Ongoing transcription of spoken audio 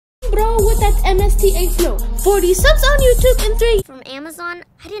bro with that MSTA flow. 40 subs on YouTube in 3. From Amazon?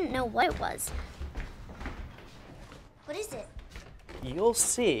 I didn't know what it was. What is it? You'll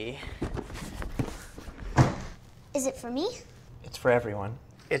see. Is it for me? It's for everyone.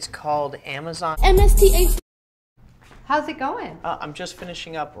 It's called Amazon. MSTA. How's it going? I'm just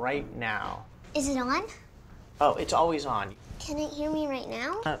finishing up right now. Is it on? Oh, it's always on. Can it hear me right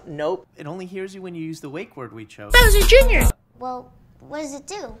now? Nope. It only hears you when you use the wake word we chose. Bowser Jr. Well, what does it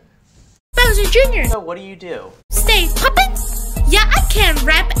do? Bowser Jr. So what do you do? Stay puppet. Yeah, I can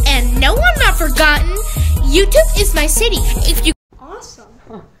rap and no, I'm not forgotten. YouTube is my city. If you Awesome.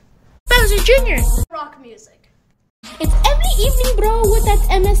 Bowser Jr. Rock music. It's every evening, bro, with that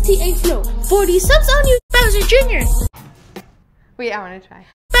MSTA flow. 40 subs on you, Bowser Jr. Wait, I want to try.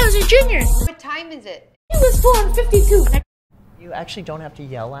 Bowser Jr. What time is it? It was 4:52. You actually don't have to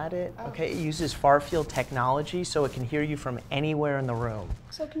yell at it, okay? It uses far-field technology so it can hear you from anywhere in the room.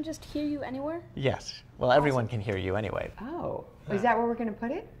 So it can just hear you anywhere? Yes. Well, everyone can hear you anyway. Oh, is that where we're going to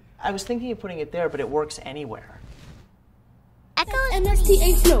put it? I was thinking of putting it there, but it works anywhere. Echo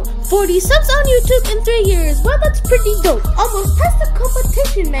MSTA flow. 40 subs on YouTube in 3 years. Well, that's pretty dope. Almost passed the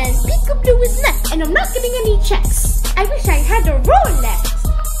competition, man. Peekaboo is next, and I'm not getting any checks. I wish I had a Rolex.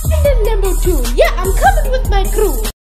 And then number 2. Yeah, I'm coming with my crew.